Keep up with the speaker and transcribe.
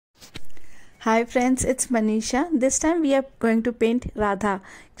Hi friends, it's Manisha. This time we are going to paint Radha,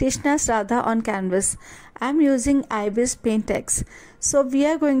 Krishna's Radha on canvas. I'm using ibispaint X. So we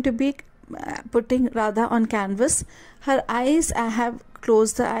are going to be putting Radha on canvas. Her eyes, I have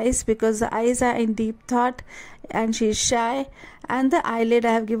closed the eyes because the eyes are in deep thought and she's shy. And the eyelid,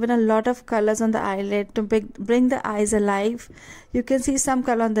 I have given a lot of colors on the eyelid to bring the eyes alive. You can see some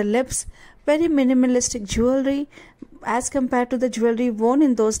color on the lips. Very minimalistic jewelry as compared to the jewelry worn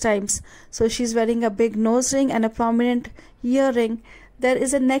in those times. So she's wearing a big nose ring and a prominent earring. There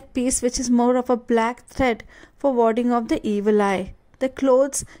is a neck piece which is more of a black thread for warding off the evil eye. The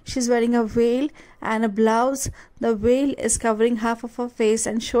clothes, she's wearing a veil and a blouse. The veil is covering half of her face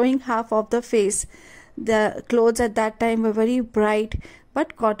and showing half of the face. The clothes at that time were very bright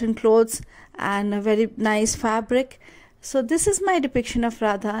but cotton clothes and a very nice fabric. So this is my depiction of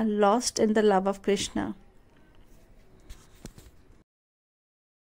Radha lost in the love of Krishna.